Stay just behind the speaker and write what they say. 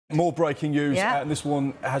More breaking news, Yeah. and this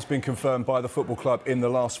one has been confirmed by the football club in the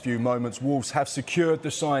last few moments. Wolves have secured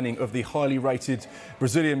the signing of the highly rated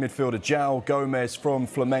Brazilian midfielder Joao Gomes from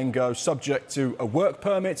Flamengo, subject to a work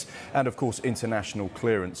permit and, of course, international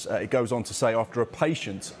clearance. It goes on to say, after a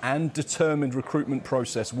patient and determined recruitment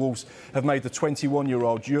process, Wolves have made the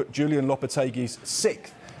 21-year-old Julian Lopetegui's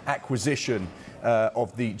sixth acquisition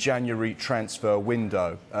of the January transfer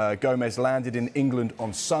window. Gomes landed in England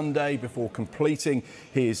on Sunday before completing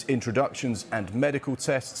his introductions and medical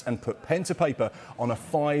tests and put pen to paper on a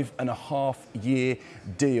 5.5-year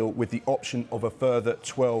deal with the option of a further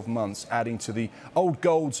 12 months, adding to the Old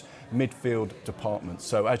Gold's midfield department.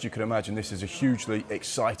 So as you can imagine, this is a hugely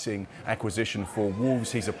exciting acquisition for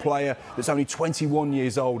Wolves. He's a player that's only 21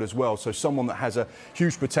 years old as well, so someone that has a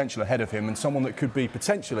huge potential ahead of him and someone that could be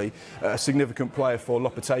potentially a significant player for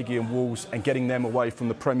Lopetegui and Wolves and getting them away from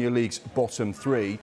the Premier League's bottom three.